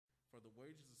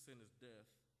wages of sin is death,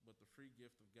 but the free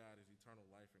gift of God is eternal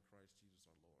life in Christ Jesus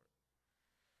our Lord.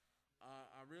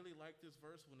 I really like this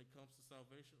verse when it comes to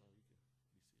salvation. Oh, you can be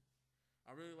seated.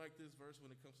 I really like this verse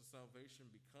when it comes to salvation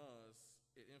because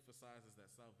it emphasizes that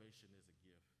salvation is a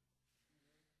gift.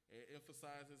 It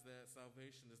emphasizes that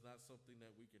salvation is not something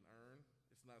that we can earn.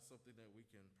 It's not something that we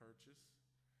can purchase.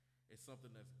 It's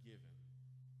something that's given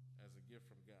as a gift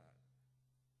from God.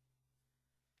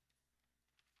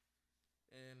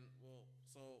 And, well,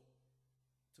 so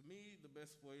to me, the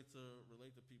best way to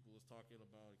relate to people is talking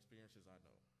about experiences I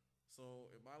know.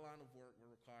 So in my line of work,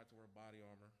 we're required to wear body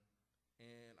armor.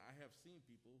 And I have seen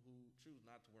people who choose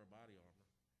not to wear body armor.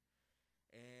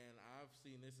 And I've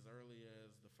seen this as early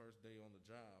as the first day on the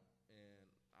job. And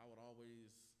I would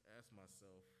always ask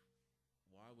myself,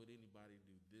 why would anybody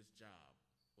do this job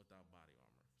without body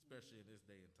armor, especially in this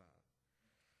day and time?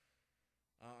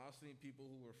 I've seen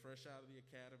people who were fresh out of the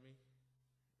academy,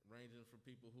 ranging from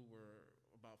people who were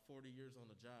about 40 years on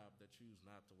the job that choose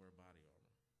not to wear body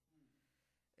armor.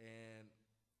 And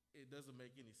it doesn't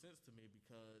make any sense to me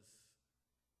because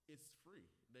it's free.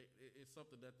 It's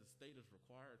something that the state is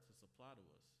required to supply to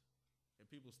us, and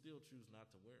people still choose not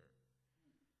to wear it.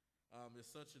 It's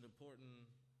such an important.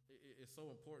 It's so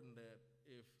important that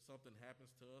if something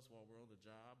happens to us while we're on the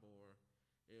job, or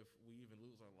if we even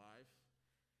lose our life,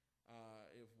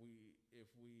 if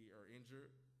we are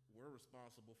injured, we're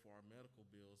responsible for our medical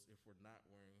bills if we're not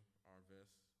wearing our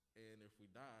vests. And if we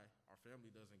die, our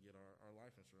family doesn't get our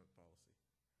life insurance policy.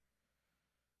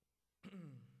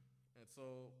 And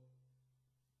so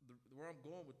where I'm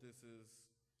going with this is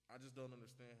I just don't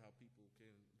understand how people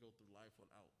can go through life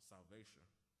without salvation.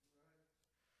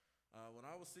 When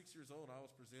I was 6 years old, I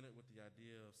was presented with the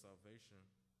idea of salvation.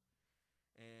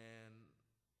 And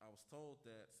I was told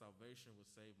that salvation would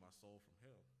save my soul from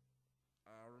hell.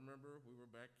 I remember we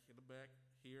were back in the back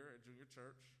here at junior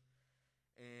church,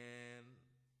 and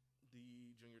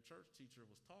the junior church teacher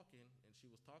was talking, and she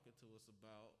was talking to us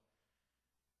about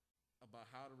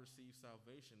how to receive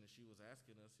salvation. And she was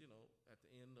asking us, at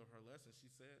the end of her lesson, she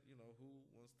said, who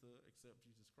wants to accept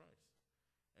Jesus Christ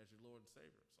as your Lord and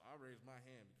Savior? So I raised my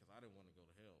hand because I didn't want to go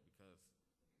to hell, because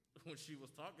when she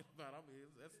was talking about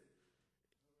it,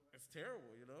 that's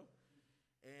terrible,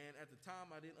 And at the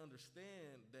time, I didn't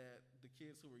understand that the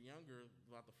kids who were younger,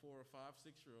 about the 4 or 5,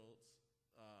 6-year-olds,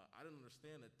 I didn't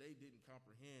understand that they didn't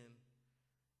comprehend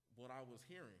what I was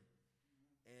hearing.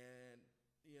 And,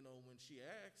 when she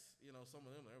asked, some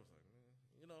of them, they was like,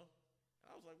 and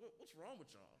I was like, what's wrong with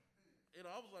y'all?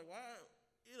 I was like, why?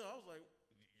 I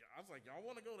was like, y'all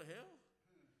want to go to hell?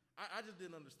 I just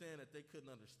didn't understand that they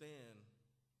couldn't understand,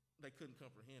 they couldn't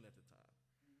comprehend at the time.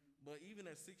 But even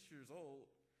at 6 years old,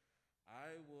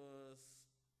 I was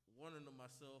wondering to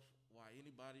myself why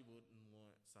anybody wouldn't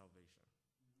want salvation.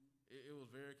 It was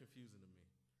very confusing to me.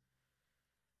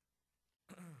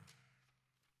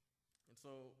 And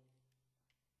so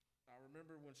I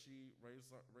remember when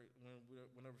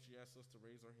whenever she asked us to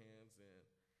raise our hands, and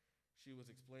she was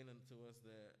explaining to us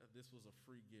that this was a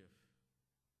free gift.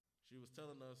 She was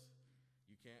telling us,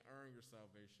 you can't earn your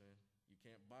salvation. You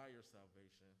can't buy your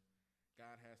salvation.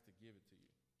 God has to give it to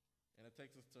you. And it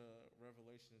takes us to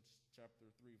Revelation chapter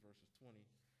 3, verses 20.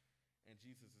 And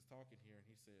Jesus is talking here, and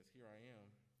he says, here I am.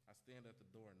 I stand at the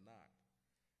door and knock.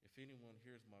 If anyone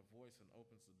hears my voice and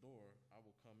opens the door, I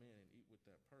will come in and eat with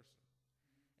that person.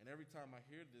 And every time I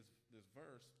hear this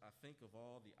verse, I think of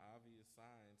all the obvious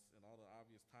signs and all the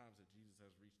obvious times that Jesus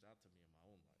has reached out to me in my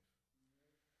own life.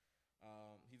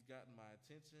 He's gotten my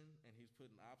attention, and he's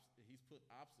put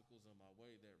obstacles in my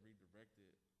way that redirected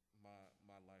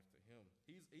my life to him.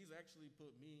 He's actually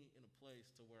put me in a place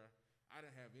to where I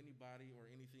didn't have anybody or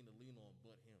anything to lean on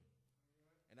but him.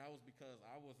 And that was because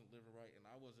I wasn't living right, and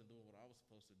I wasn't doing what I was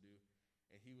supposed to do,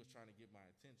 and he was trying to get my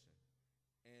attention.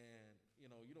 And,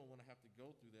 you don't want to have to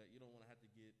go through that. You don't want to have to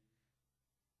get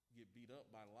beat up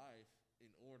by life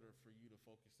in order for you to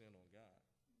focus in on God,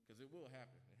 because it will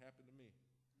happen. It happened to me.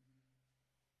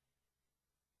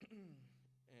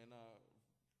 And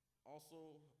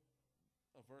also,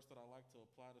 a verse that I like to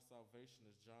apply to salvation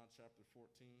is John chapter 14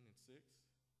 and 6.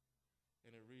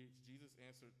 And it reads, Jesus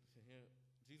answered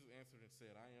and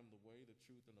said, I am the way, the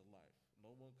truth, and the life.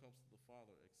 No one comes to the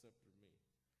Father except through me.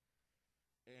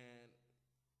 And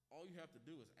all you have to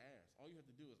do is ask. All you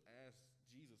have to do is ask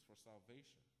Jesus for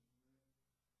salvation.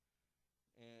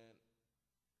 And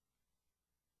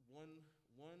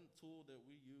one tool that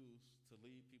we use to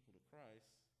lead people to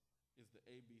Christ is the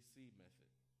ABC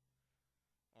method.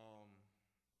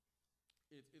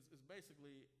 It's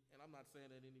basically, and I'm not saying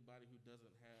that anybody who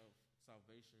doesn't have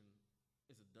salvation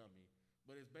is a dummy,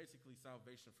 but it's basically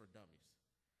salvation for dummies.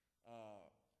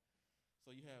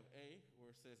 you have A, where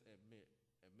it says admit.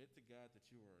 Admit to God that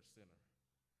you are a sinner.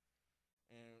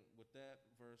 And with that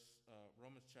verse,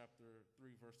 Romans chapter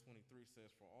 3, verse 23 says,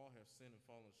 for all have sinned and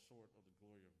fallen short of the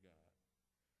glory of God.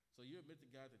 So you admit to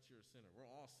God that you're a sinner. We're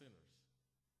all sinners.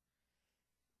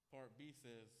 Part B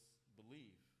says,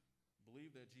 believe.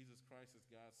 Believe that Jesus Christ is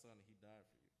God's son and he died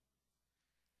for you.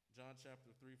 John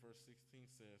chapter 3, verse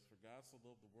 16 says, for God so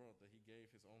loved the world that he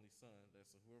gave his only son, that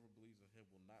so whoever believes in him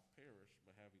will not perish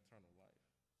but have eternal life.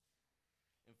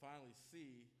 And finally,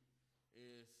 C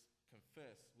is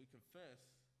confess. We confess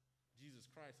Jesus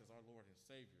Christ as our Lord and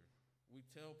Savior. We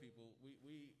tell people,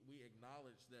 we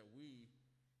acknowledge that we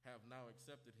have now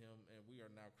accepted him and we are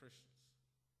now Christians.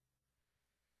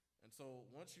 And so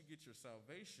once you get your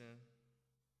salvation,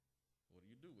 what do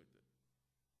you do with it?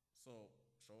 So,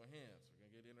 show of hands.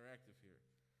 We're going to get interactive here.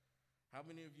 How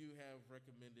many of you have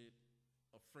recommended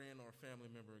a friend or a family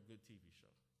member a good TV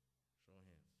show? Show of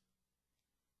hands.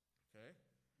 Okay.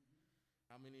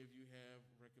 How many of you have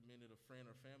recommended a friend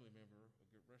or family member a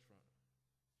good restaurant?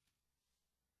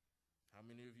 How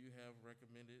many of you have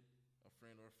recommended a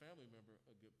friend or a family member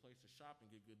a good place to shop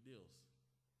and get good deals?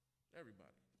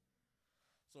 Everybody.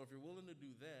 So if you're willing to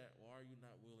do that, why are you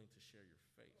not willing to share your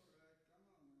faith? All right, come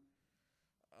on,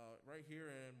 man. Right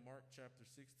here in Mark chapter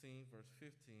 16, verse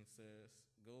 15 says,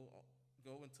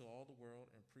 go into all the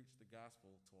world and preach the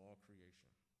gospel to all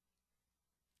creation.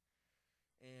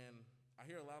 And I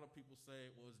hear a lot of people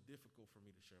say, well, it's difficult for me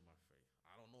to share my faith.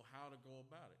 I don't know how to go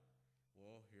about it.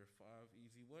 Well, here are 5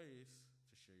 easy ways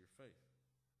to share your faith.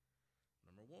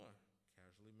 Number 1,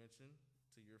 casually mention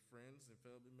to your friends and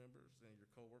family members and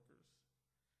your coworkers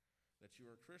that you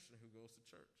are a Christian who goes to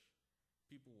church.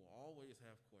 People will always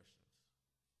have questions.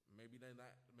 Maybe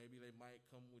they might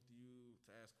come with you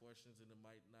to ask questions and it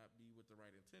might not be with the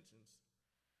right intentions,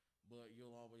 but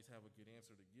you'll always have a good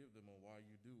answer to give them on why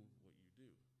you do what you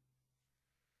do.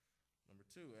 Number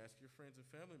 2, ask your friends and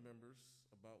family members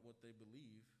about what they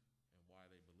believe and why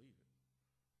they believe it.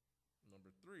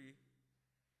 Number 3,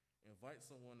 invite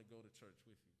someone to go to church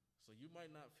with you. So you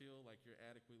might not feel like you're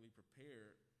adequately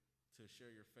prepared to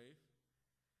share your faith,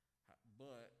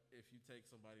 but if you take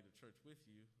somebody to church with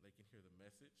you, they can hear the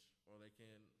message, or they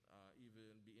can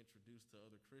even be introduced to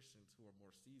other Christians who are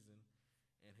more seasoned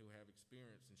and who have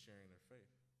experience in sharing their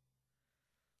faith.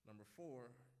 Number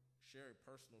 4, share a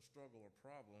personal struggle or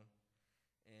problem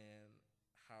and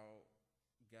how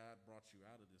God brought you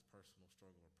out of this personal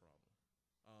struggle or problem.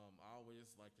 I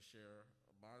always like to share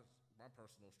my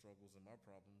personal struggles and my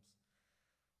problems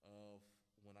of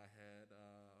when I had,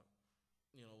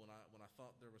 when I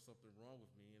thought there was something wrong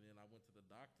with me, and then I went to the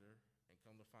doctor, and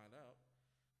come to find out,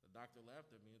 the doctor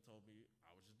laughed at me and told me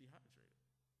I was just dehydrated.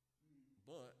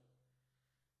 But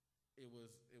it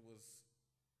was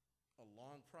a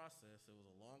long process. It was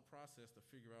a long process to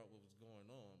figure out what was going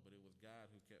on, but it was God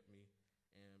who kept me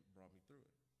and brought me through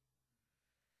it.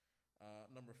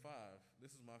 Number 5,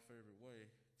 this is my favorite way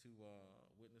to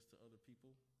witness to other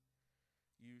people.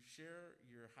 You share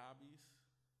your hobbies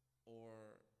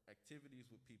or activities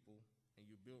with people, and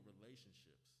you build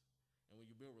relationships. And when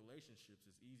you build relationships,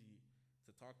 it's easy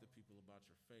to talk to people about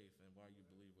your faith and why you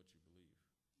believe what you believe.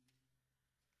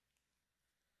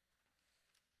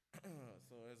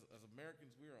 So as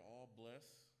Americans, we are all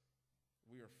blessed.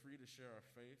 We are free to share our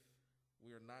faith.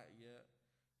 We are not yet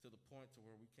to the point to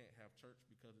where we can't have church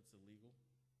because it's illegal.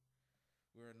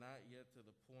 We are not yet to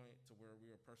the point to where we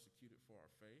are persecuted for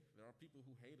our faith. There are people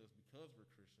who hate us because we're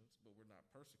Christians, but we're not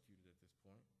persecuted at this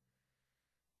point.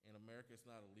 In America, it's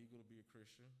not illegal to be a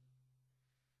Christian.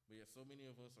 But yet so many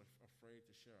of us are afraid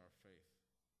to share our faith.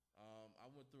 I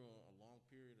went through a long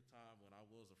period of time when I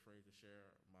was afraid to share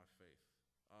my faith.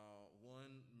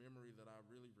 One memory that I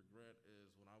really regret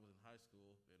is when I was in high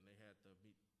school and they had to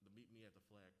meet me at the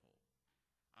flagpole.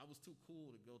 I was too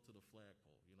cool to go to the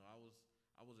flagpole.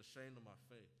 I was ashamed of my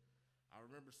faith. I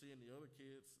remember seeing the other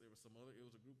kids. It was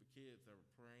a group of kids that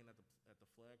were praying at the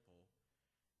flagpole.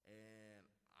 And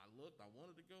I looked, I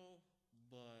wanted to go,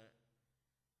 but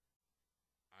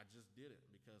I just didn't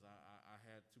because I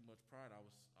had too much pride. I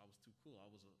was too cool. I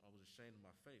was ashamed of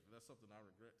my faith. And that's something I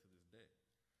regret to this day.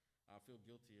 I feel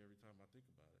guilty every time I think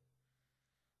about it.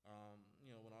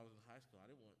 When I was in high school,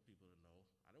 I didn't want people to know.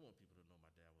 I didn't want people to know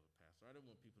my dad was a pastor. I didn't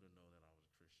want people to know that I was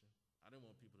a Christian. I didn't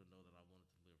want people to know that I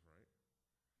wanted to live right.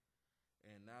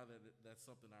 And now that's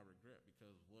something I regret,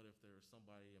 because what if there was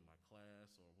somebody in my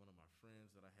class or one of my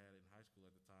friends that I had in high school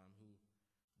at the time who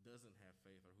doesn't have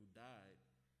faith or who died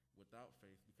without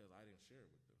faith because I didn't share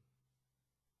it with them.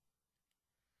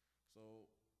 So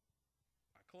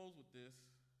I close with this.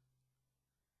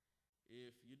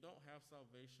 If you don't have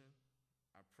salvation,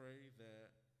 I pray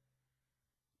that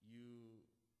you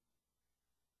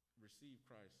receive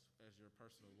Christ as your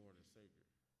personal Lord and Savior.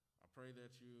 I pray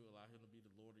that you allow him to be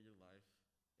the Lord of your life,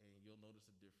 and you'll notice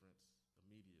a difference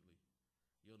immediately.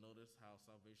 You'll notice how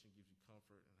salvation gives you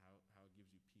comfort and how it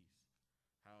gives you peace,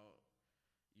 how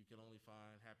you can only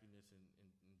find happiness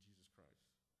in Jesus Christ.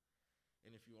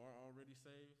 And if you are already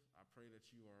saved, I pray that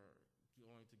you are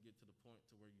going to get to the point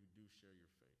to where you do share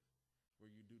your faith, where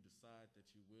you do decide that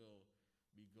you will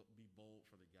be bold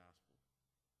for the gospel.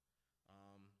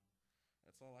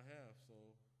 That's all I have. So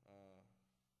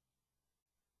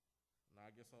now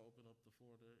I guess I'll open up the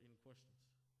floor to any questions.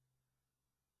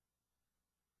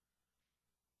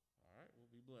 All right, well,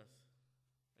 be blessed.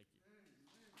 Thank you.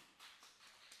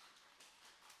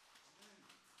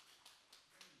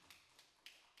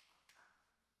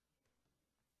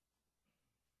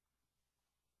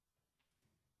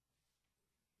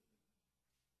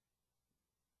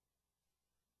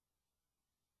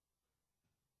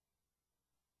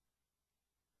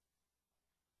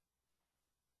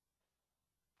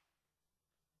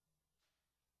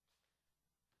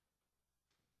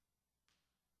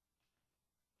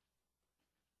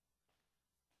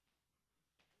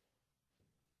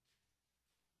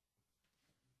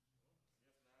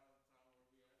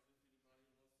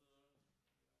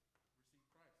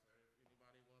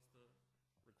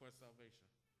 Request salvation.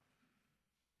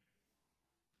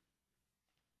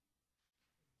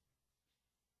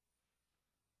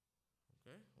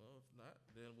 Okay, well, if not,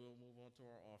 then we'll move on to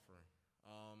our offering.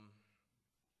 I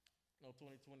know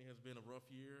 2020 has been a rough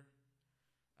year.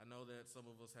 I know that some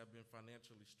of us have been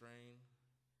financially strained,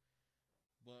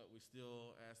 but we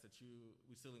still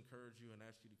encourage you and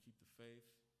ask you to keep the faith.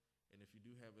 And if you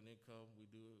do have an income, we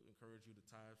do encourage you to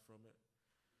tithe from it.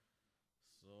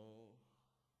 So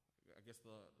I guess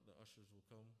the ushers will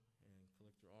come and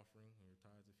collect your offering and your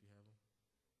tithes if you have them.